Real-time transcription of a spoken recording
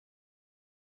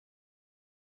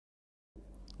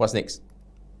What's next?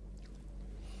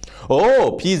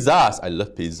 Oh, pizzas. I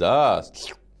love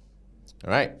pizzas.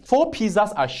 All right. 4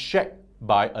 pizzas are shared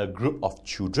by a group of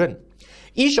children.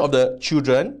 Each of the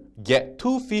children get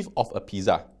 2/5 of a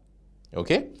pizza.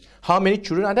 Okay. How many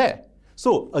children are there?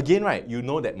 So again, right, you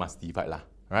know that must divide lah.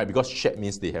 Right? Because shared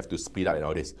means they have to split up and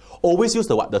all this. Always use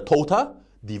the what? The total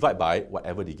divide by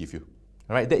whatever they give you.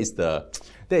 All right. That's the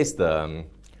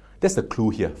clue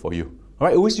here for you. All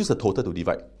right. Always use the total to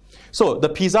divide. So the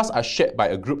pizzas are shared by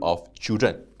a group of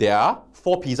children. There are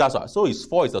 4 pizzas. So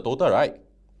 4 is the total, right?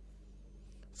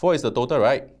 4 is the total,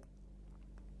 right?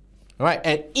 All right,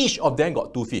 and each of them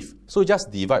got 2/5. So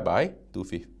just divide by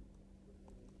 2/5.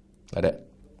 Like that.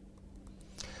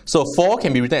 So 4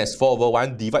 can be written as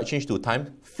 4/1. Divide, change to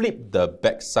time. Flip the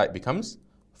back side, becomes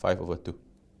 5/2.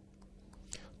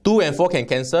 2 and 4 can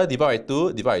cancel. Divide by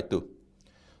 2, divide by 2.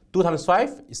 2 times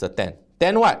 5 is a 10.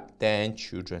 10 what? 10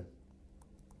 children.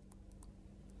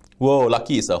 Whoa,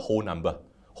 lucky it's a whole number.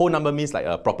 Whole number means like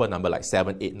a proper number, like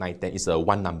 7, 8, 9, 10. It's a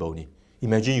one number only.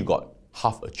 Imagine you got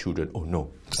half a children. Oh no.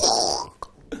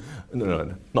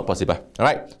 No, not possible. All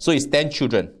right, so it's 10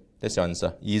 children. That's your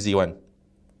answer. Easy one.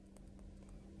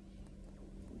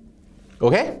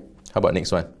 Okay, how about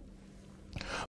next one?